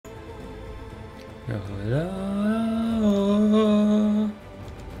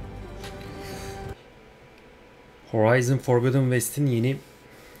Horizon Forbidden West'in yeni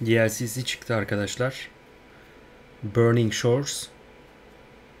DLC'si çıktı arkadaşlar. Burning Shores.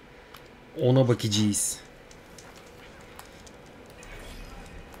 Ona bakacağız.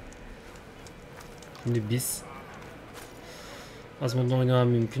 Şimdi biz az modda oynamam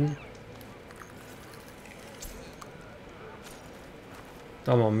mümkün.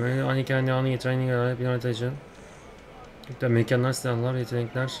 Tamam. Hani kendi anı getiren bir haritacı. Mekanlar, silahlar,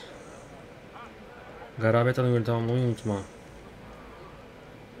 yetenekler. Garabet anı göre tamamlamayı unutma.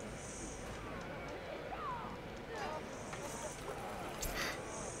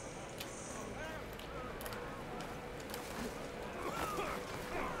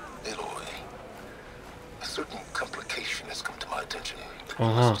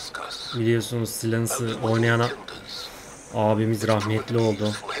 Aha, biliyorsunuz Silence'ı oynayan abimiz rahmetli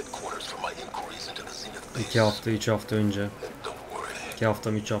oldu. 2 hafta 3 hafta önce. 2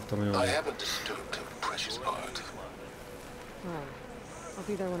 hafta mı 3 hafta mı oldu?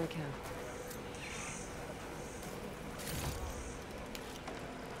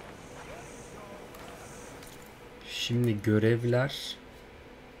 Şimdi görevler.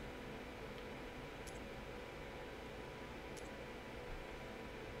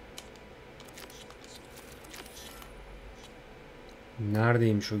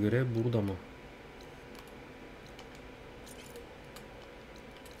 Neredeymiş o görev? Burada mı?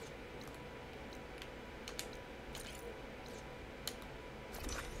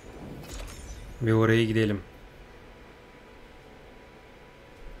 Bir oraya gidelim.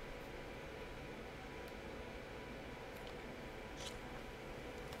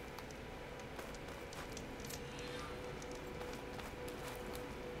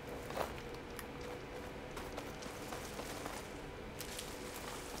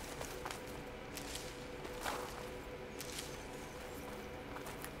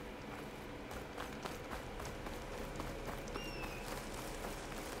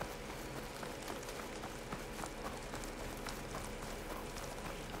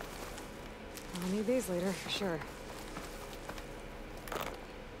 I'll need these later, for sure.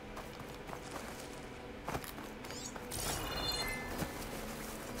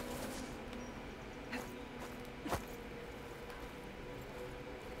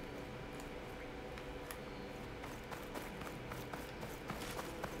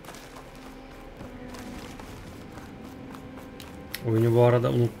 Oyunu bu arada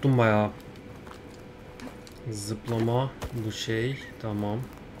unuttum bayağı. Zıplama bu şey tamam.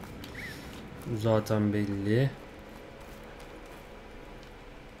 Bu zaten belli.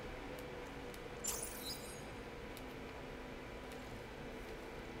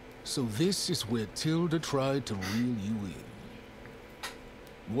 So this is where Tilda tried to reel you in.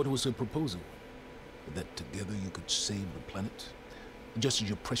 What was her proposal? That together you could save the planet? Just as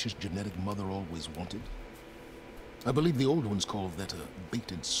your precious genetic mother always wanted? I believe the old ones called that a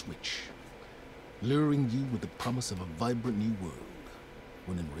bait and switch. Luring you with the promise of a vibrant new world.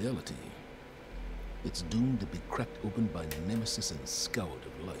 When in reality, it's doomed to be cracked open by nemesis and scoured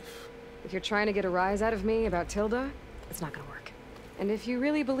of life. If you're trying to get a rise out of me about Tilda, it's not gonna work. And if you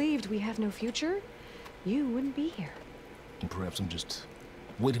really believed we have no future, you wouldn't be here. And perhaps I'm just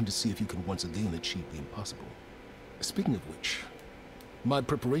waiting to see if you can once again achieve the impossible. Speaking of which, my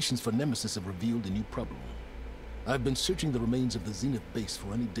preparations for Nemesis have revealed a new problem. I've been searching the remains of the Zenith base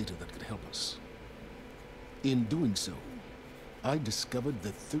for any data that could help us. In doing so, I discovered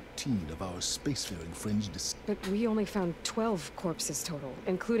that 13 of our spacefaring friends But we only found 12 corpses total,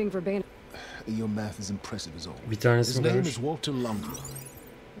 including Verbatim. Your math is impressive as always. Bir tanesi His mi name kalmış? is Walter Londra.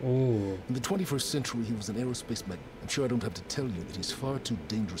 Oo. In the 21st century, he was an aerospace magnate. I'm sure I don't have to tell you that he's far too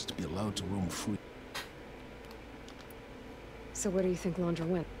dangerous to be allowed to roam free. So where do you think Londra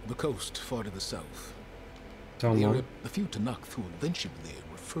went? The coast, far to the south. The Tamam. area, the few Tenakth who ventured there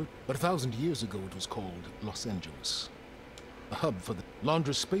referred, but 1,000 years ago it was called Los Angeles. A hub for the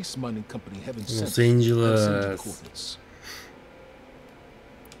Londra Space Mining Company heaven sent. Los Angeles.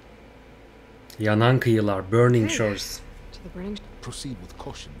 Yanan kıyılar, Burning Shores. To the burning. Proceed with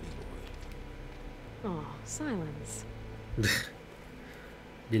caution, Aloy. Oh, silence.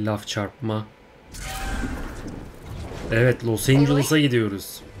 Bir laf çarpma. Evet, Los Angeles'a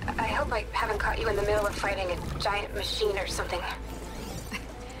gidiyoruz. I hope I haven't caught you in the middle of fighting a giant machine or something.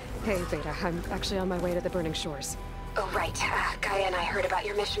 Hey, Beta, I'm actually on my way to the burning shores. Oh, right. Gaia and I heard about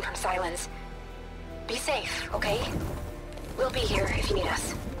your mission from Silence. Be safe, okay? We'll be here if you need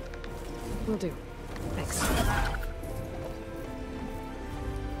us. Will do. Thanks.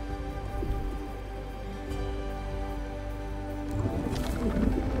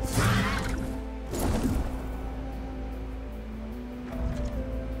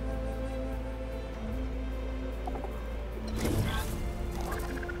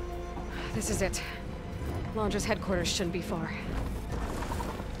 This is it. Londra's headquarters shouldn't be far.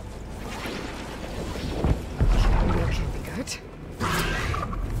 Radio can't be good.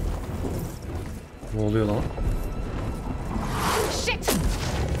 Ne oluyor lan? Shit!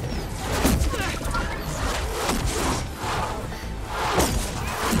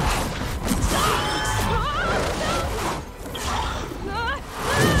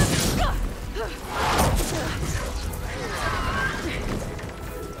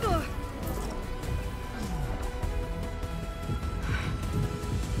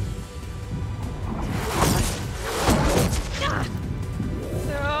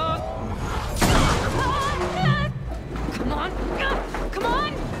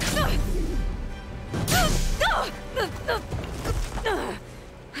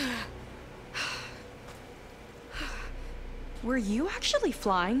 Were you actually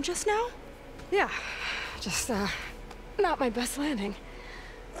flying just now? Yeah, just, not my best landing.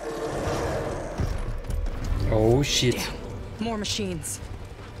 Oh shit. Damn, more machines.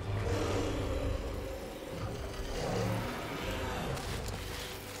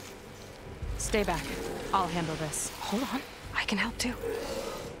 Stay back. I'll handle this. Hold on, I can help too.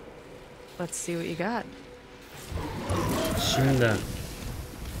 Let's see what you got. Şimdi.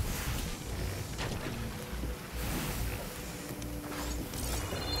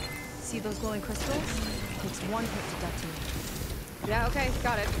 See those glowing crystals? Takes one hit to detonate. Yeah, okay,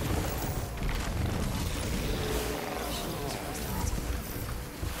 got it.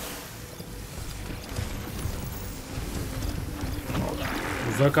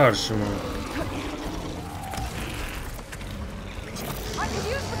 Uzak karşı mı? I could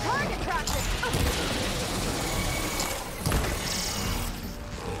use the target practice.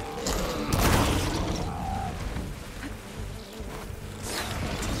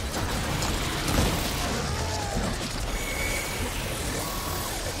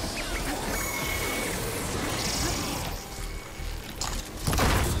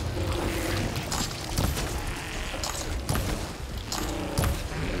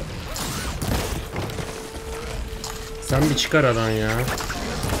 Sen bir çıkar aradan ya.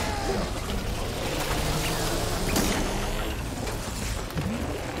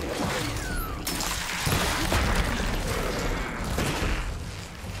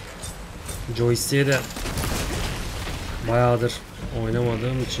 Joystick'e de bayağıdır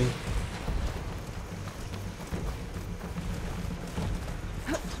oynamadığım için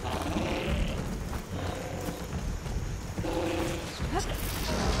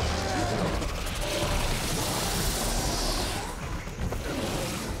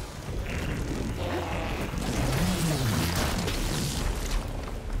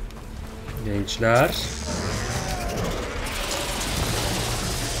gençler.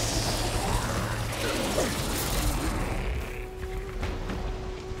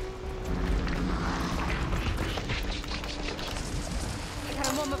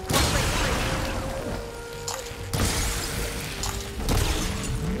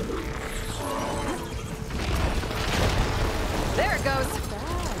 There it goes.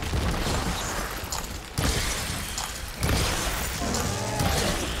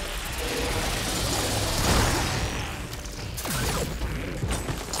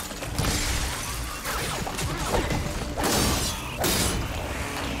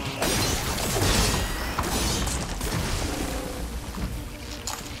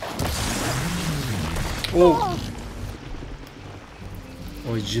 Oh.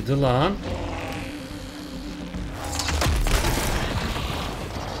 Acıdı lan.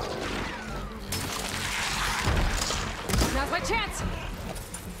 Now's my chance.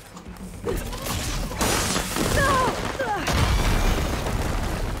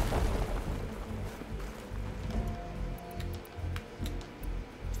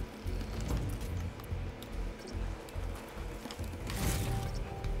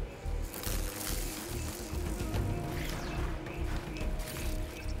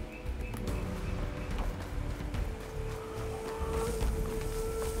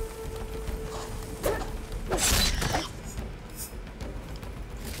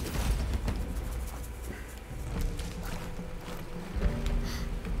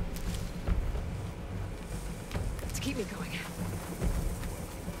 Keep me going.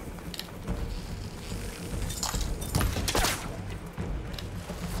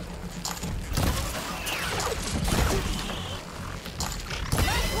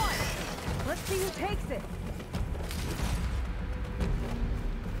 Nice one! Let's see who takes it.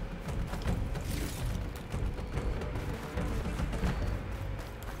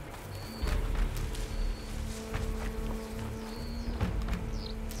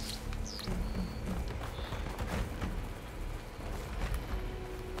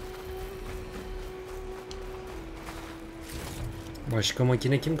 Başka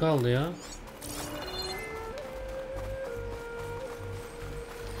makine kim kaldı ya?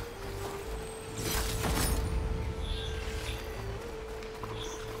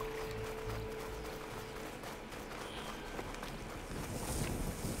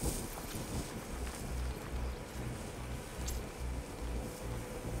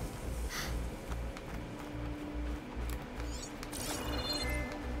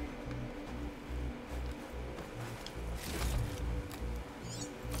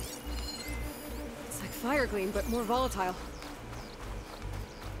 Fire gleam, but more volatile.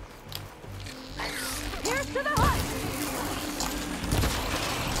 Here's to the hut!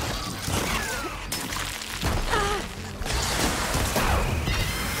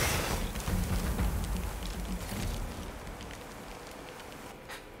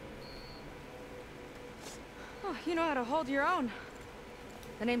 Oh, you know how to hold your own.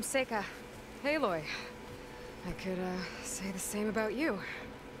 The name's Seika. Aloy. I could, say the same about you.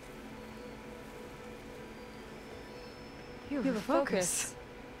 You have a focus.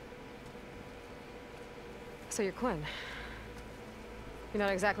 So you're Quinn. You're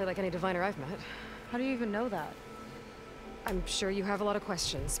not exactly like any diviner I've met. How do you even know that? I'm sure you have a lot of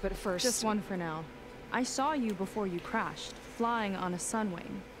questions, but first... Just one for now. I saw you before you crashed, flying on a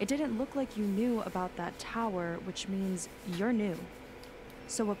sunwing. It didn't look like you knew about that tower, which means you're new.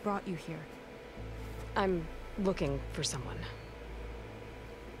 So what brought you here? I'm looking for someone.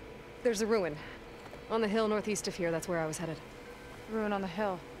 There's a ruin. On the hill northeast of here, that's where I was headed. Ruin on the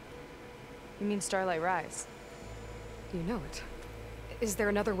hill. You mean Starlight Rise? You know it. Is there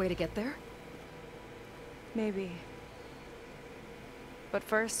another way to get there? Maybe. But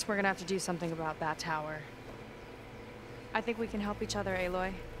first, we're gonna have to do something about that tower. I think we can help each other,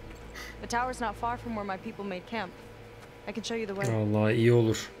 Aloy. The tower's not far from where my people made camp. I can show you the way. Vallahi iyi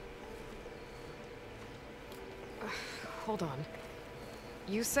olur. Hold on.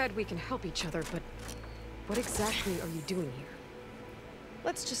 You said we can help each other, but what exactly are you doing here?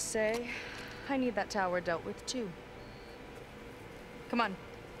 Let's just say I need that tower dealt with too. Come on.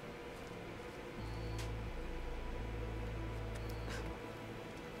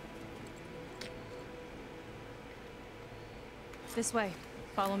 This way.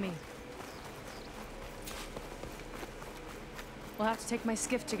 Follow me. We'll have to take my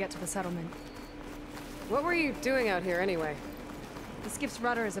skiff to get to the settlement. What were you doing out here anyway? The skiff's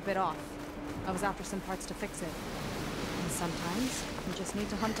rudder is a bit off. I was after some parts to fix it. And sometimes, you just need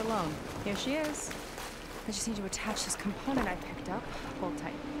to hunt alone. Here she is. I just need to attach this component I picked up. Hold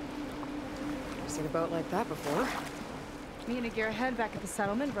tight. I've seen a boat like that before. Me and a gearhead back at the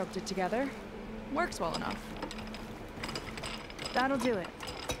settlement roped it together. Works well enough. That'll do it.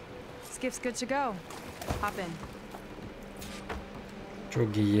 Skiff's good to go. Hop in.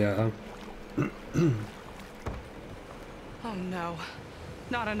 Çok iyi ya. Oh no.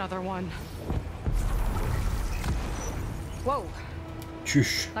 Not another one. Whoa.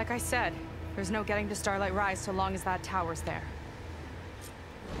 Çüş. Like I said, there's no getting to Starlight Rise so long as that tower's there.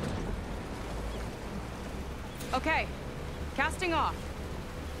 Okay. Casting off.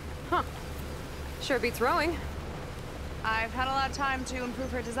 Huh. Sure beats rowing. I've had a lot of time to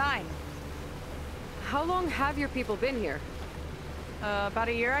improve her design. How long have your people been here? About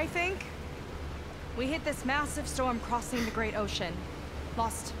a year, I think. We hit this massive storm crossing the Great Ocean.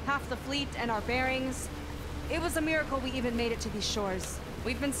 Lost half the fleet and our bearings. It was a miracle we even made it to these shores.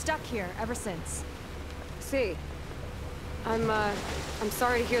 We've been stuck here ever since. See. I'm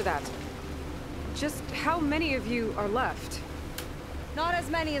sorry to hear that. Just how many of you are left? Not as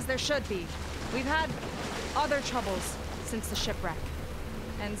many as there should be. We've had other troubles since the shipwreck.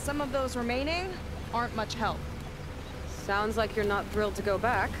 And some of those remaining aren't much help. Sounds like you're not thrilled to go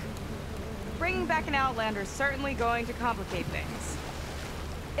back. Bringing back an Outlander is certainly going to complicate things.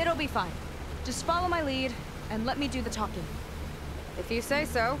 It'll be fine. Just follow my lead and let me do the talking. If you say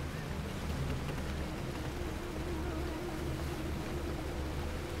so.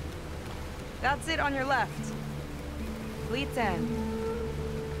 That's it on your left. Fleet's End.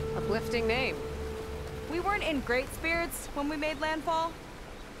 Uplifting name. We weren't in great spirits when we made landfall.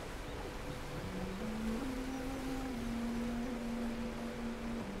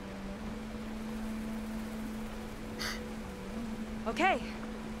 Okay,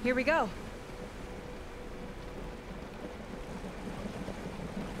 here we go.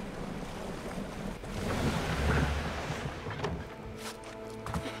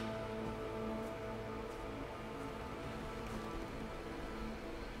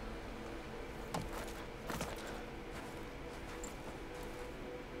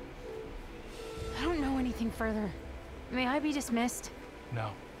 I don't know anything further. May I be dismissed?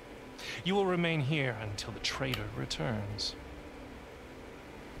 No. You will remain here until the traitor returns.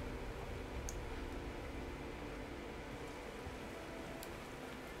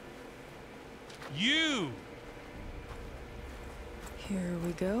 You! Here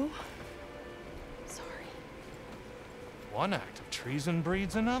we go. Sorry. One act of treason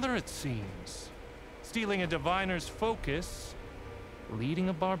breeds another, it seems. Stealing a diviner's focus, leading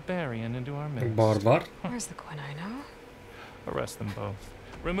a barbarian into our midst. Barbar. Where's the quinine now? Arrest them both.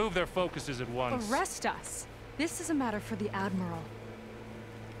 Remove their focuses at once. Arrest us! This is a matter for the Admiral,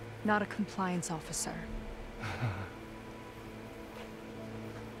 not a compliance officer.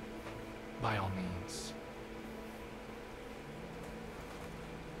 By all means.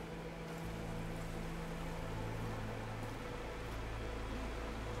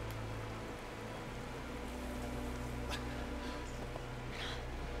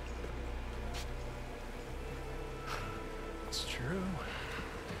 It's true.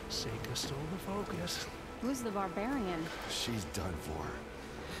 Seika stole the focus. Who's the barbarian? She's done for.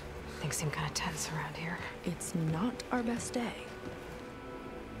 Things seem kind of tense around here. It's not our best day.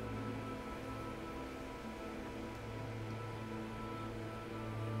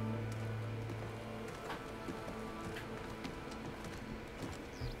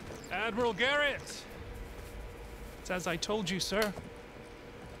 Admiral Garrett! It's as I told you, sir.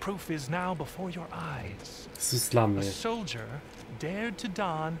 Proof is now before your eyes. Sus lan A be. soldier dared to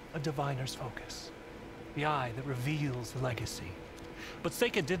don a diviner's focus, the eye that reveals the legacy. But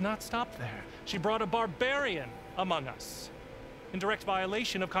Seika did not stop there. She brought a barbarian among us, in direct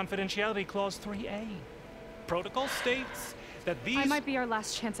violation of Confidentiality Clause 3A. Protocol states that these... I might be our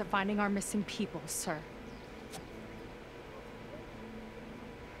last chance at finding our missing people, sir.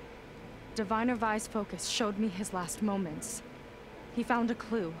 Diviner Vi's focus showed me his last moments. He found a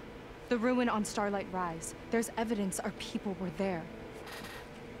clue. The ruin on Starlight Rise. There's evidence our people were there.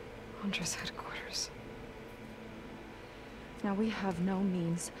 Hunter's headquarters. Now we have no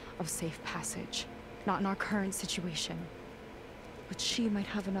means of safe passage. Not in our current situation. But she might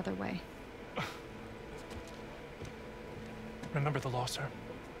have another way. Remember the law, sir.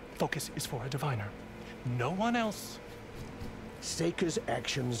 Focus is for a diviner. No one else. Seika's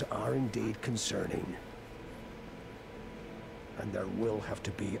actions are indeed concerning. And there will have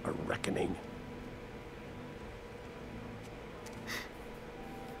to be a reckoning.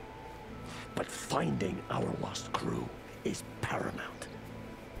 But finding our lost crew is paramount.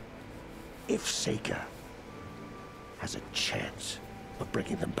 If Seika has a chance of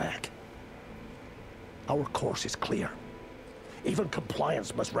bringing them back, our course is clear. Even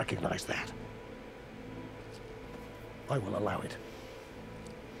compliance must recognize that. I will allow it.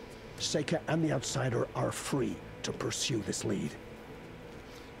 Seika and the Outsider are free to pursue this lead.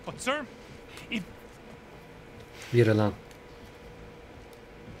 But sir, if... Yürü lan.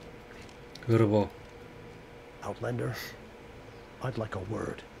 Hırbo. Outlander, I'd like a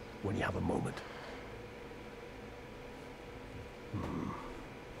word when you have a moment.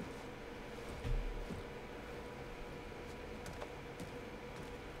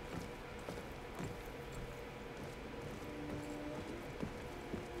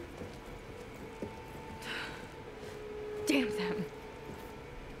 Damn them.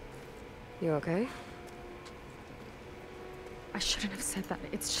 You okay? I shouldn't have said that.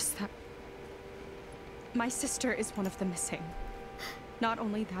 It's just that... my sister is one of the missing. Not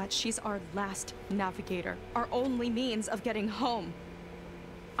only that, she's our last navigator. Our only means of getting home.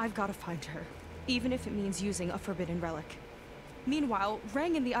 I've got to find her. Even if it means using a forbidden relic. Meanwhile,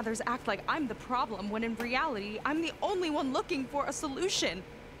 Rang and the others act like I'm the problem, when in reality, I'm the only one looking for a solution.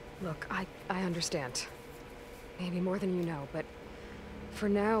 Look, I understand. Maybe more than you know, but for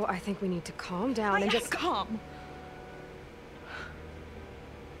now, I think we need to calm down and just... calm.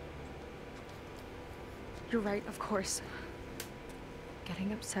 You're right, of course.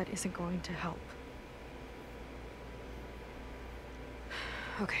 Getting upset isn't going to help.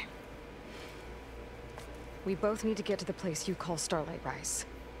 Okay. We both need to get to the place you call Starlight Rise.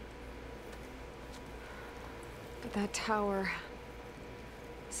 But that tower...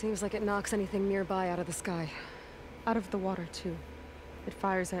 seems like it knocks anything nearby out of the sky. Out of the water, too. It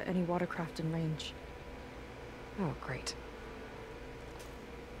fires at any watercraft in range. Oh, great.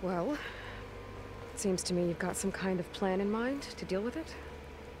 Well, it seems to me you've got some kind of plan in mind to deal with it.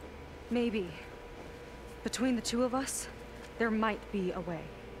 Maybe. Between the two of us, there might be a way.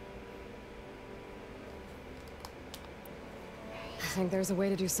 You think there's a way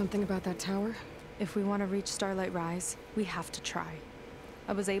to do something about that tower? If we want to reach Starlight Rise, we have to try.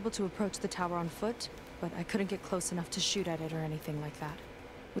 I was able to approach the tower on foot, but I couldn't get close enough to shoot at it or anything like that.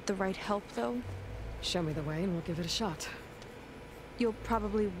 With the right help, though... Show me the way and we'll give it a shot. You'll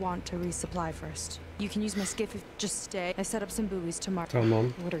probably want to resupply first. You can use my skiff if just stay. I set up some buoys tomorrow.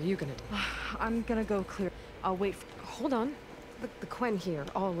 Tamam. What are you gonna do? I'm gonna go clear. I'll wait for... Hold on. The Quen here,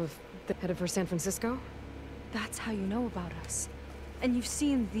 all of the headed for San Francisco? That's how you know about us. And you've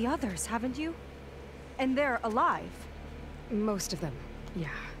seen the others, haven't you? And they're alive. Most of them, yeah.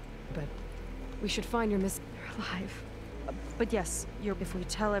 But we should find your miss... They're alive. But yes, if we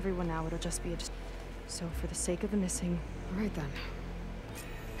tell everyone now, it'll just be a... So for the sake of the missing... All right then.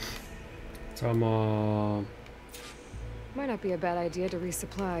 Tamam. Might not be a bad idea to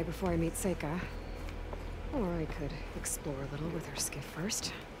resupply before I meet Seika. Or I could explore a little with her skiff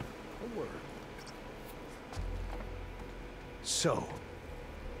first. A word. So,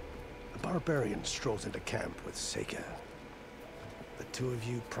 a barbarian strolls into camp with Seika. The two of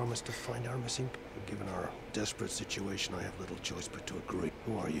you promised to find our missing. Given our desperate situation, I have little choice but to agree.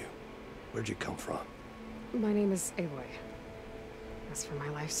 Who are you? Where'd you come from? My name is Aloy. As for my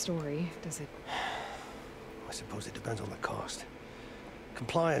life story, does it... I suppose it depends on the cost.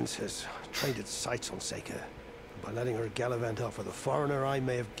 Compliance has trained its sights on Seika. By letting her gallivant off with a foreigner, I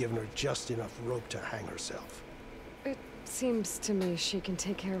may have given her just enough rope to hang herself. It seems to me she can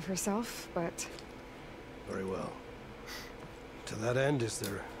take care of herself, but... Very well. To that end, is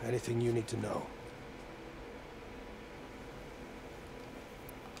there anything you need to know?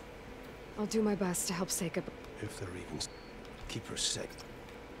 I'll do my best to help Seika. If they're even... Keep her safe.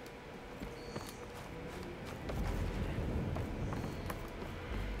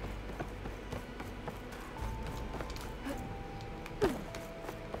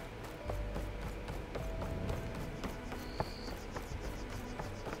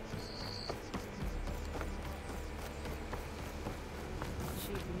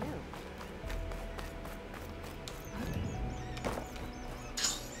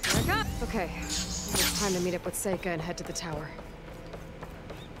 Okay, it's time to meet up with Seika and head to the tower.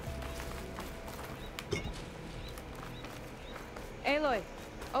 Aloy,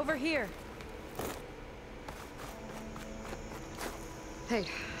 over here. Hey,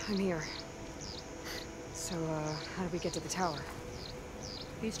 I'm here. So, how do we get to the tower?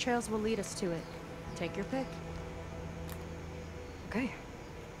 These trails will lead us to it. Take your pick. Okay,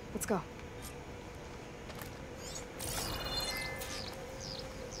 let's go.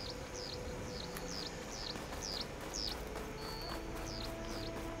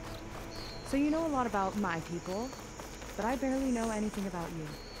 So you know a lot about my people, but I barely know anything about you.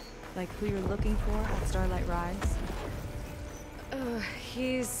 Like who you're looking for at Starlight Rise.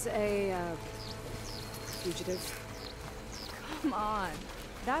 He's a, fugitive. Come on,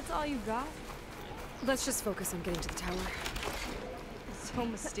 that's all you got? Let's just focus on getting to the tower. So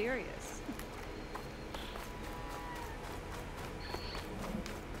mysterious.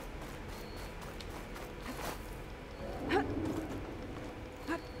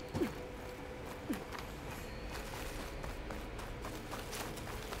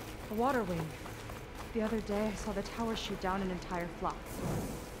 A water wing. The other day, I saw the tower shoot down an entire flock.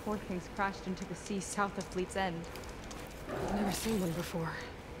 Poor things crashed into the sea south of Fleet's End. I've never seen one before.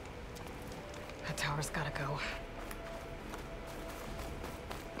 That tower's gotta go.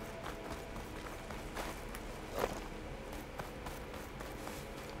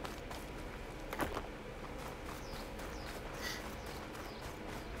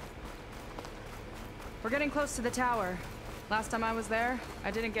 We're getting close to the tower. Last time I was there,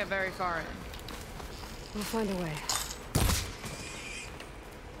 I didn't get very far in. We'll find a way.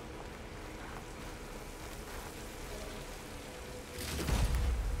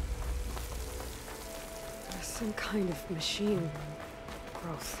 There's some kind of machine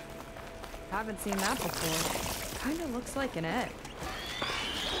growth. Haven't seen that before. Kinda looks like an egg.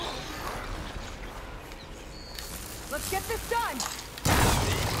 Let's get this done!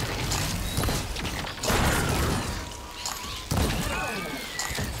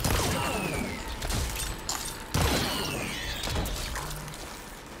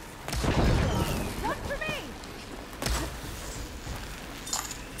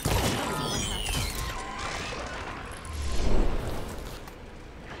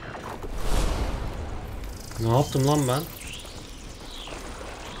 Ne yaptım lan ben?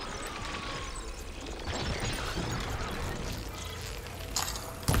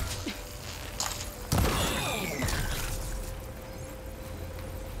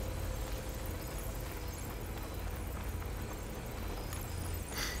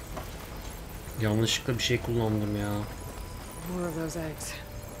 Yanlışlıkla bir şey kullandım ya. More of those eggs.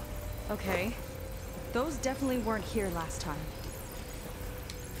 Okay. Those definitely weren't here last time.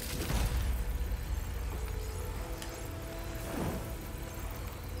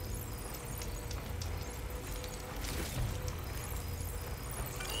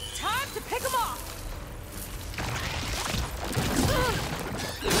 Time to pick them off!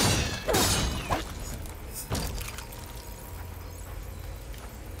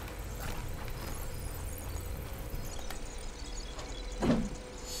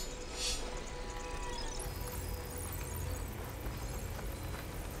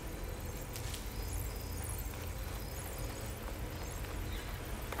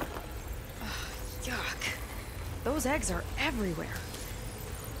 Those eggs are everywhere.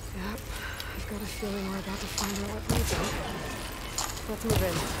 Yep, I've got a feeling we're about to find out what needs them. Let's move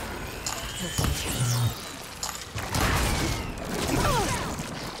in.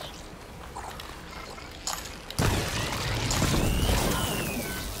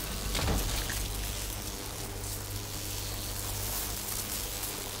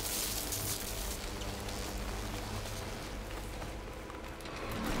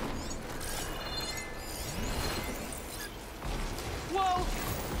 Whoa!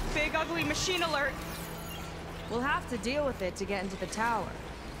 Big ugly machine alert! We'll have to deal with it to get into the tower.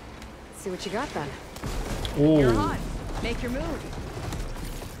 See what you got then. You're Oo, on. Make your move.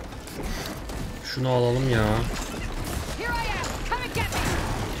 şunu alalım ya. Here I am! Come and get me!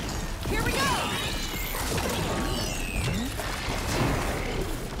 Here we go!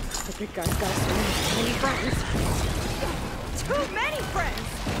 The big guy's got so many friends. Too many friends!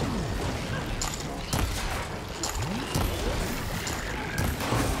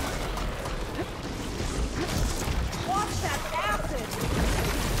 Watch that acid!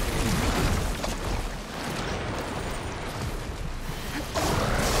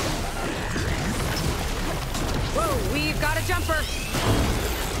 Whoa, we've got a jumper.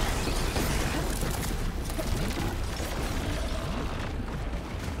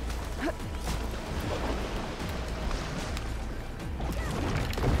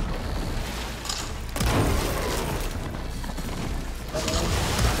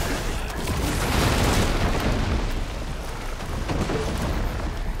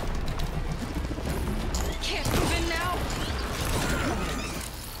 Can't move in now!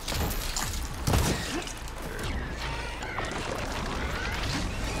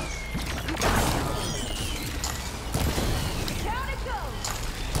 Down it goes!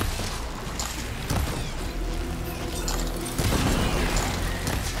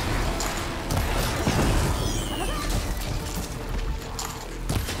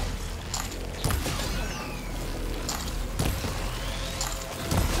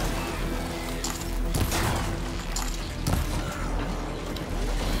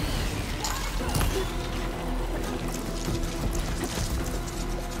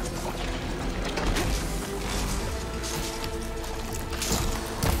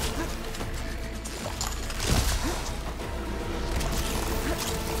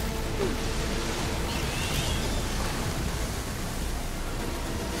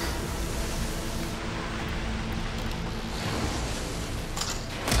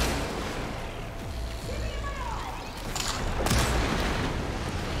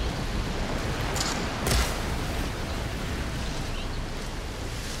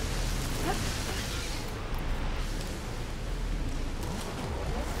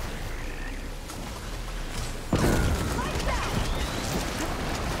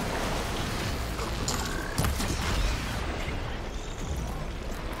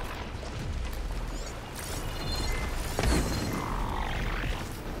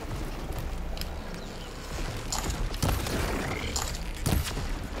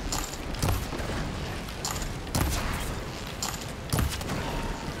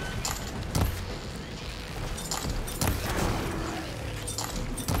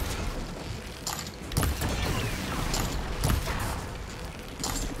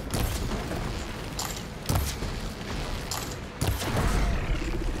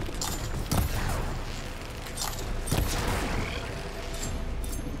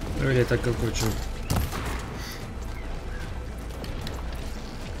 Öyle takıl koçum.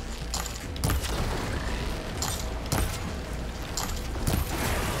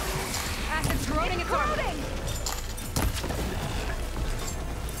 Acid's corroding its armor.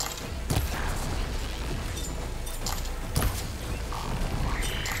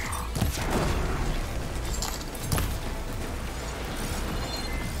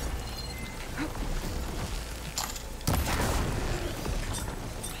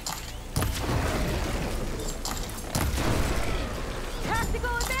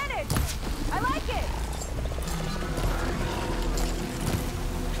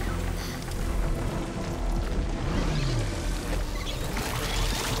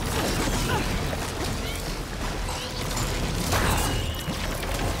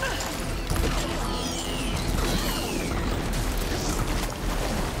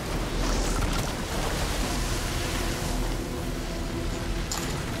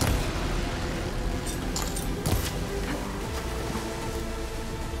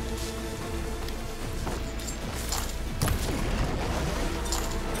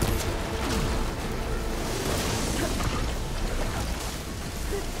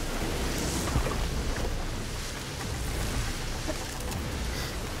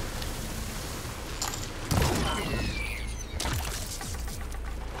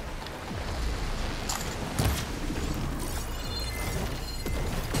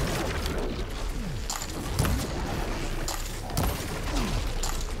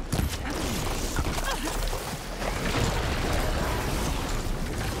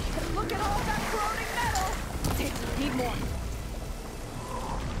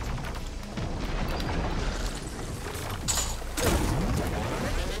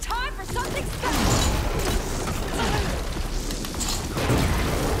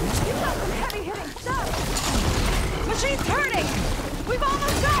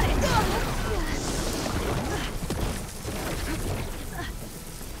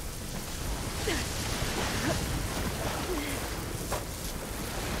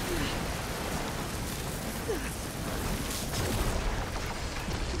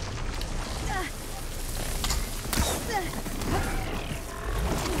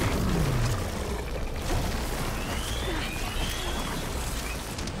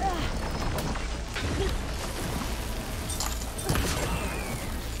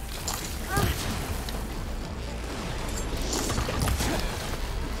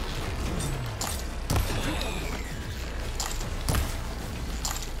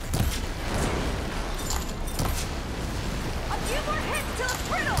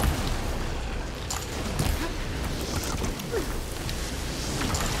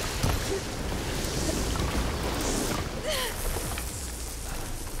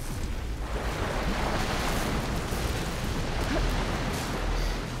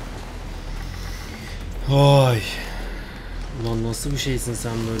 Ay. Ulan nasıl bir şeysin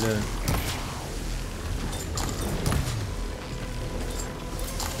sen böyle?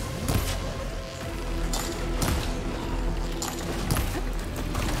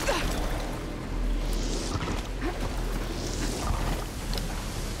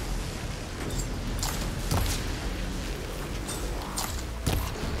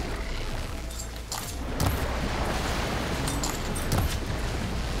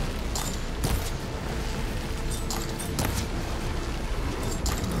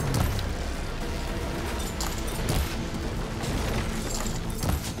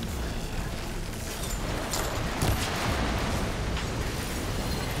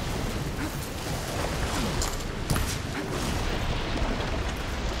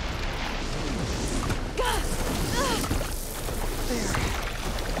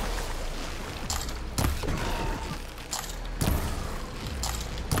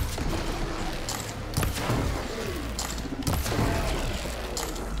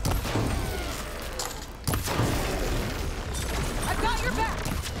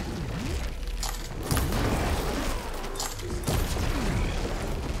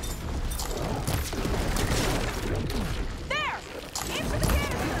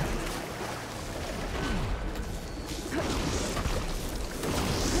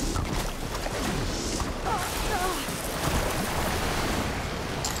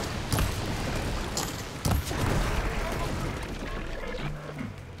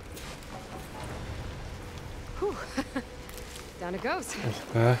 Down it goes.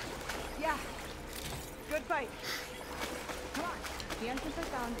 Oh be. Yeah. Good fight. Come on. The entrance I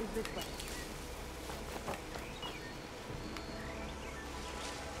found is this way.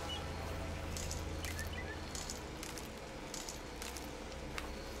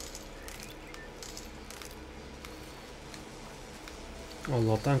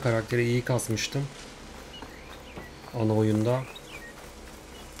 Allah'tan karakteri iyi kasmıştım. Ana oyunda.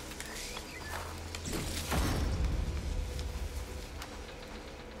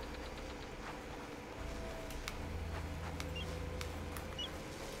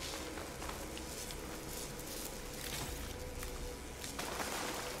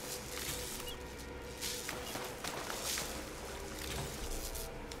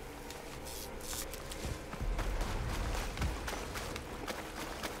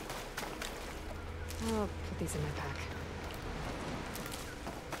 I'll put these in my pack.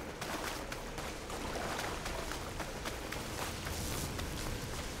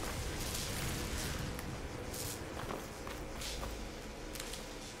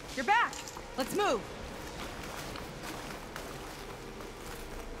 You're back. Let's move.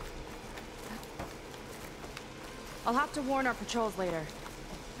 I'll have to warn our patrols later.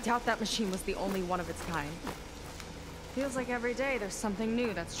 Doubt that machine was the only one of its kind. Feels like every day there's something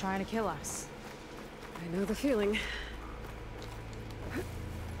new that's trying to kill us. I know the feeling.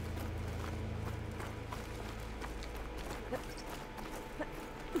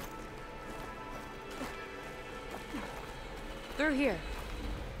 Through here.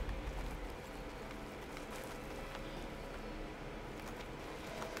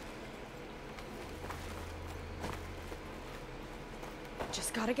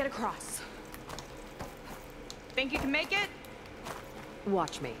 Just gotta get across. Think you can make it?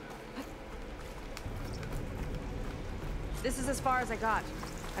 Watch me. This is as far as I got.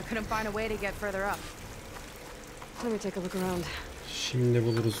 I couldn't find a way to get further up. Let me take a look around. Şimdi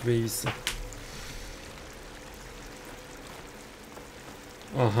buluruz baby'si.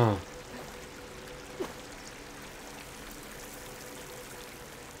 Aha.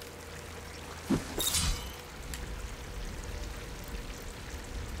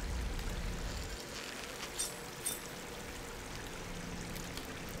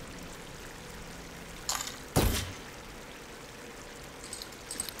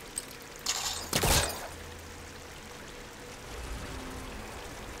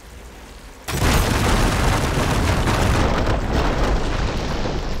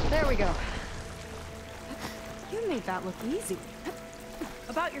 That look easy.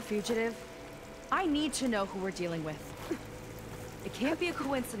 About your fugitive, I need to know who we're dealing with. It can't be a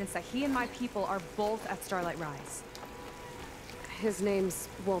coincidence that he and my people are both at Starlight Rise. His name's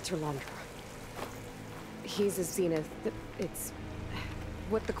Walter Londra. He's a Zenith. It's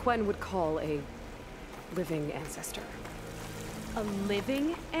what the Quen would call a living ancestor. A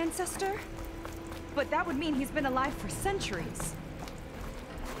living ancestor? But that would mean he's been alive for centuries.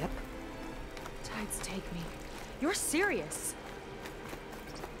 Yep. Tides take me. You're serious.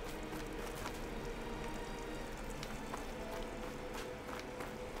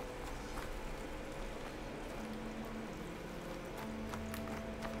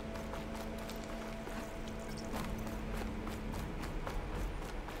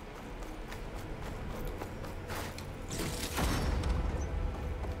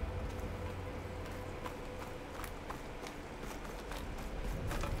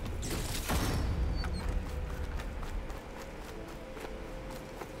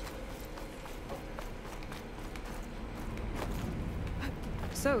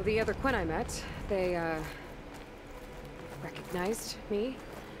 So, the other Quen I met, they, recognized me.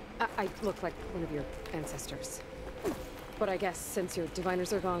 I look like one of your ancestors. But I guess since your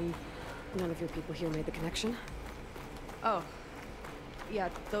diviners are gone, none of your people here made the connection? Oh. Yeah,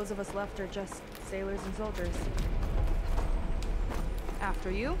 those of us left are just sailors and soldiers.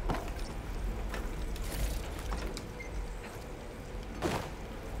 After you?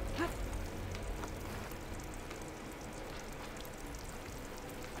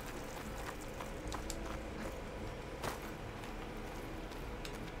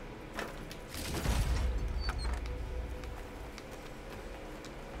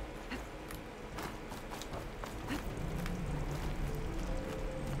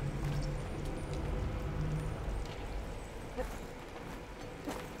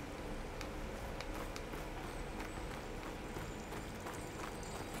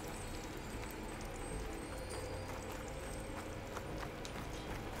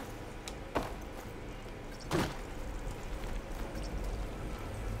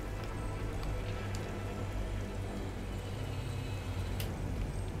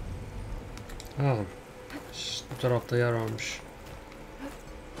 Ha. Bu tarafta yer varmış.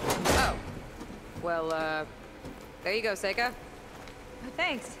 Oh. Well, there you go, Seika.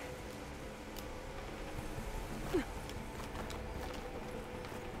 Thanks.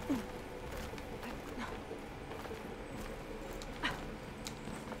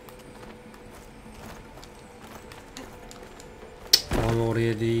 Abi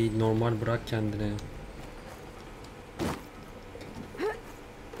oraya değil, normal bırak kendine.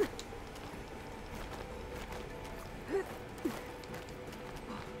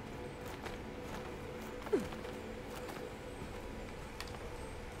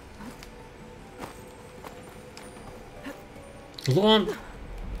 Lan!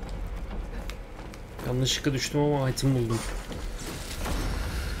 Yanlışlıkla düştüm ama item buldum.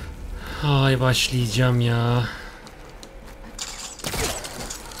 Ay başlayacağım ya.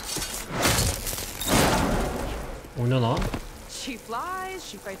 O ne lan? She flies,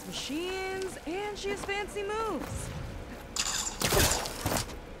 she fights machines, and she has fancy moves.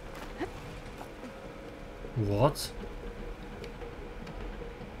 What?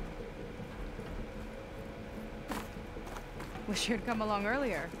 Wish you'd come along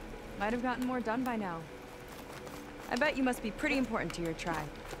earlier. Might have gotten more done by now. I bet you must be pretty important to your tribe.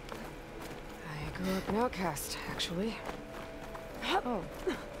 I grew up an outcast, actually. Oh.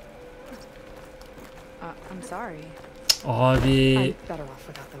 I'm sorry. Abi I'm better off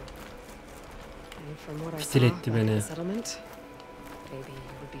without them. And from what I saw fitil back etti in beni. the settlement, maybe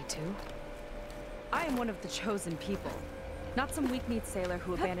you would be too. I am one of the chosen people. Not some weak-kneed sailor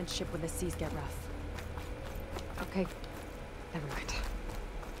who abandoned ship when the seas get rough. Okay, never mind.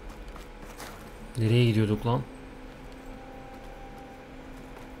 Nereye gidiyorduk lan?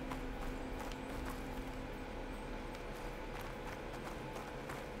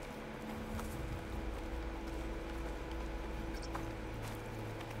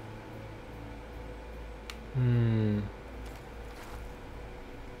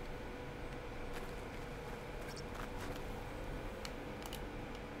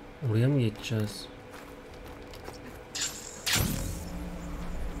 Oraya mı geçeceğiz?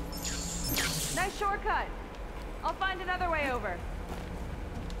 Nice shortcut. I'll find another way over.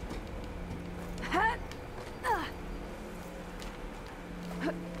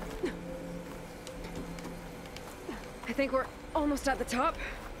 I think we're almost at the top.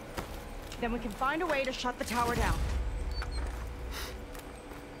 Then we can find a way to shut the tower down.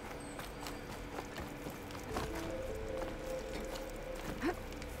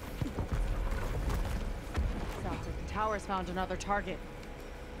 Sounds like the tower's found another target.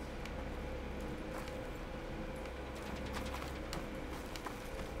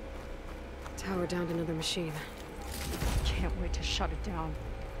 Tower downed another machine. Can't wait to shut it down.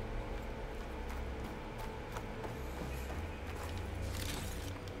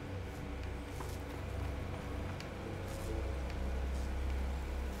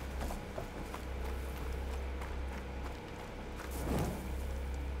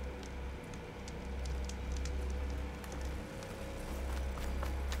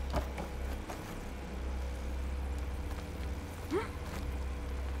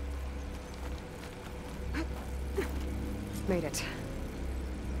 Made it.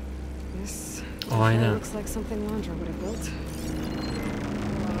 This Aynen. looks like something Landra would have built.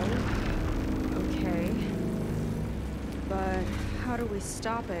 Okay. But how do we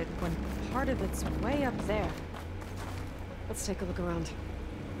stop it when part of it's way up there? Let's take a look around.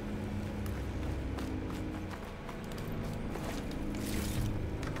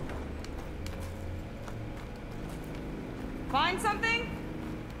 Find something?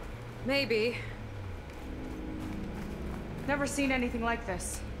 Maybe. Never seen anything like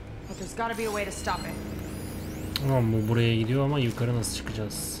this. But there's gotta be a way to stop it. Tamam, bu buraya gidiyor ama yukarı nasıl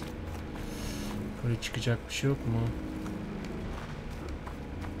çıkacağız? Yukarı çıkacak bir şey yok mu?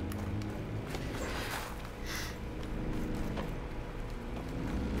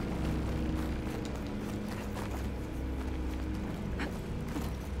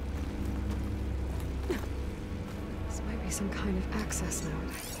 This might be some kind of access node.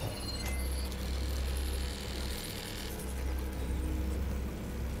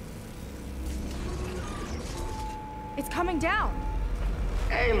 It's coming down.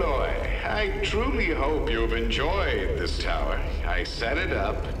 Aloy, I truly hope you've enjoyed this tower. I set it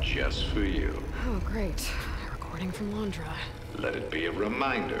up just for you. Oh, great. A recording from Londra. Let it be a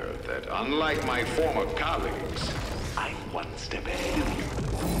reminder that unlike my former colleagues, I'm one step ahead of you.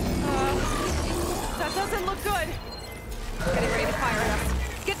 That doesn't look good. Getting ready to fire at us.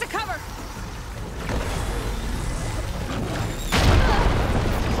 Get to cover.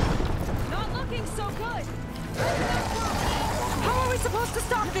 Not looking so good. How are we supposed to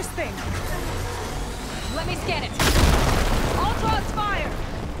stop this thing? Let me scan it. All drones fire.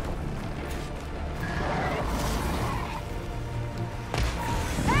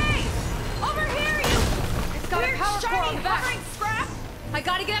 Hey! Over here, you! It's got a power core on the back. Scrap. I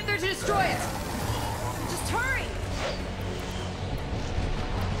gotta get up there to destroy it. Just hurry.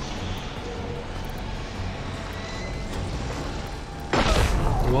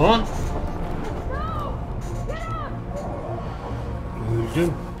 Lan!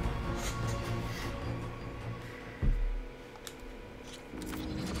 Öldüm.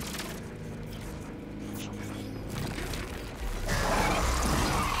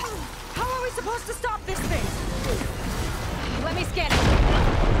 How are we supposed to stop this thing? Let me scan it.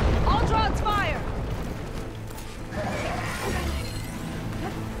 All drones fire.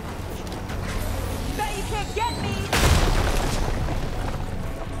 Bet you can't get me.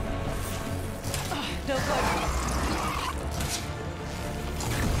 No good.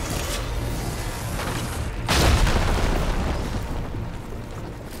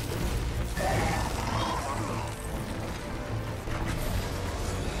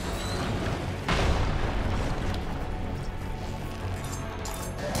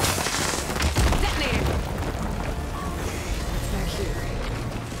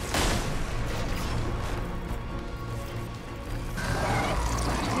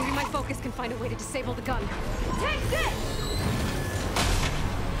 Find a way to disable the gun. Take this!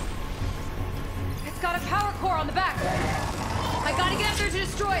 It's got a power core on the back. I gotta get up there to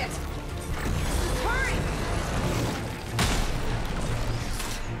destroy it. Hurry!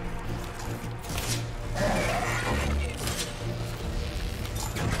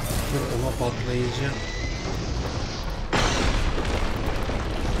 Dur, ona patlayacağım.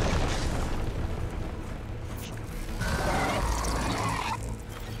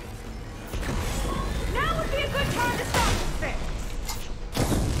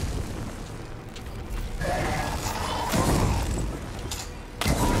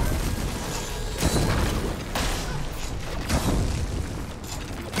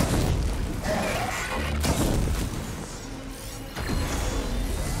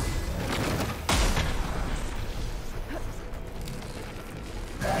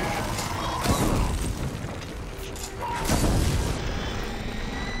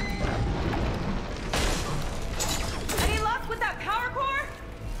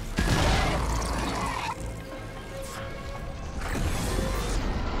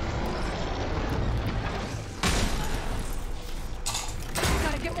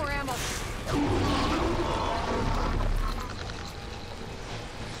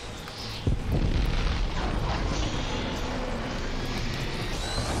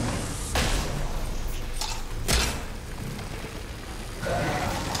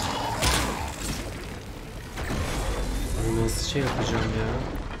 Nasıl şey yapacağım ya?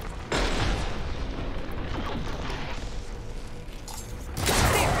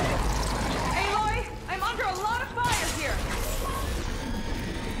 Aloy, I'm under a lot of fire here.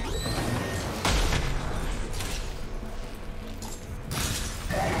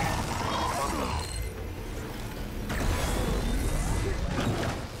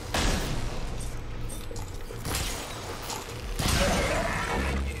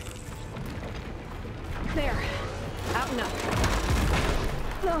 There. Out and up.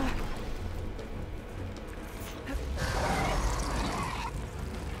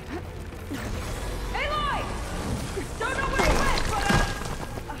 Aloy! Don't know where you went, but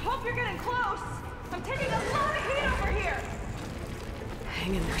I hope you're getting close. I'm taking a lot of heat over here.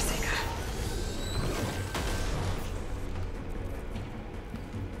 Hang in there, Seika.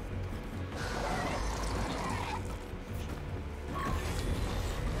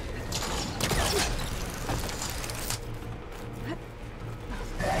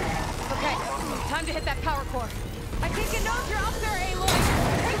 Power core. I think it knows you're up there, Aloy.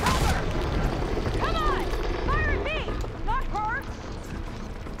 Take cover. Come on, fire at me, not her.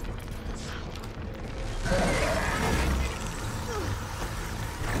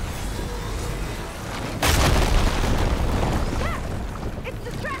 Yeah, it's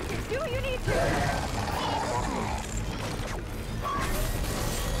distracted. Do what you need to.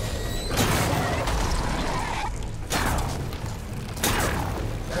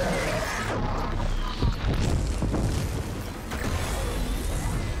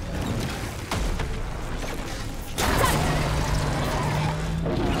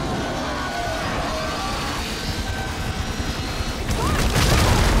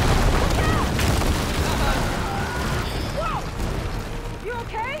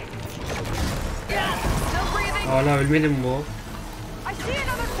 Hala ölmedi mi bu? I see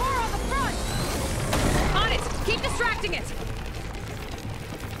another core on the front. On it. Keep distracting it.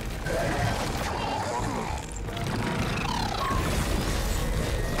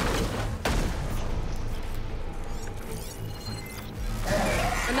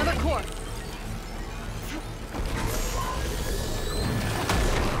 Another core.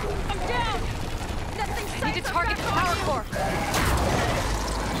 I'm down. Nothing. I need to target the power core.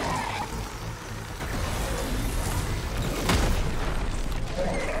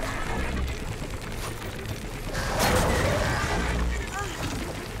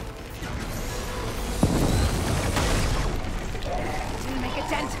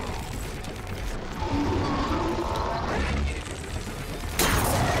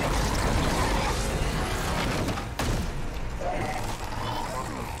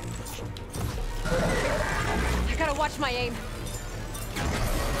 Watch my aim.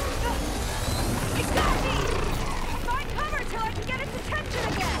 It's got me! Find cover till I can get its attention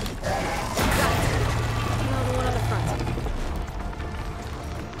again! Got it. Another one on the front.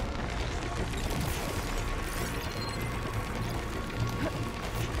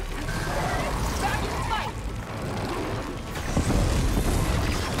 Back to the fight!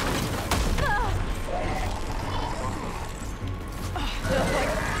 Feels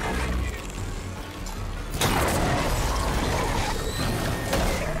like...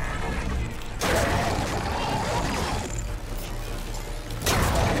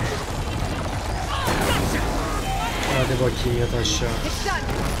 Hadi bakayım yat aşağı.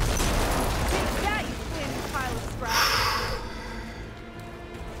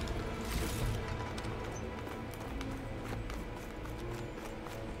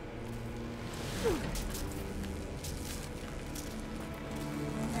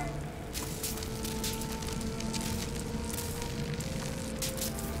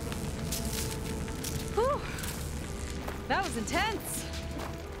 That was intense.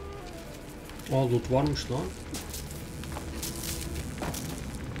 Aa, loot varmış lan.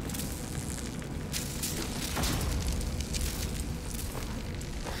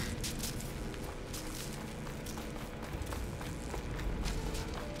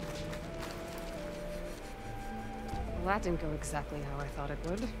 Well, that didn't go exactly how I thought it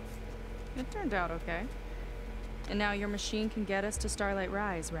would. It turned out okay. And now your machine can get us to Starlight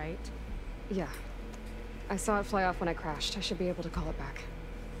Rise, right? Yeah. I saw it fly off when I crashed. I should be able to call it back.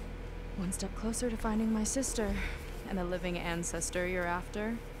 One step closer to finding my sister and the living ancestor you're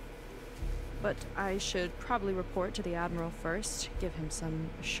after. But I should probably report to the Admiral first, give him some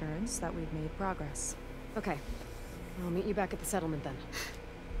assurance that we've made progress. Okay. I'll meet you back at the settlement then.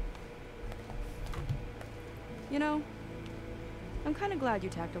 You know, I'm kind of glad you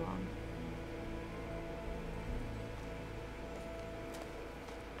tagged along.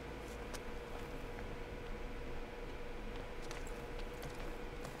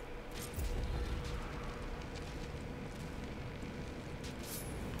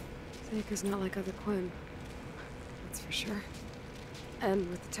 Saker's not like other Quinn. That's for sure. And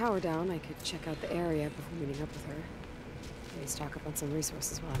with the tower down, I could check out the area before meeting up with her. Maybe stock up on some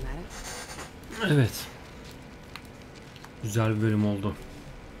resources while I'm at it. Evet. Güzel bir bölüm oldu.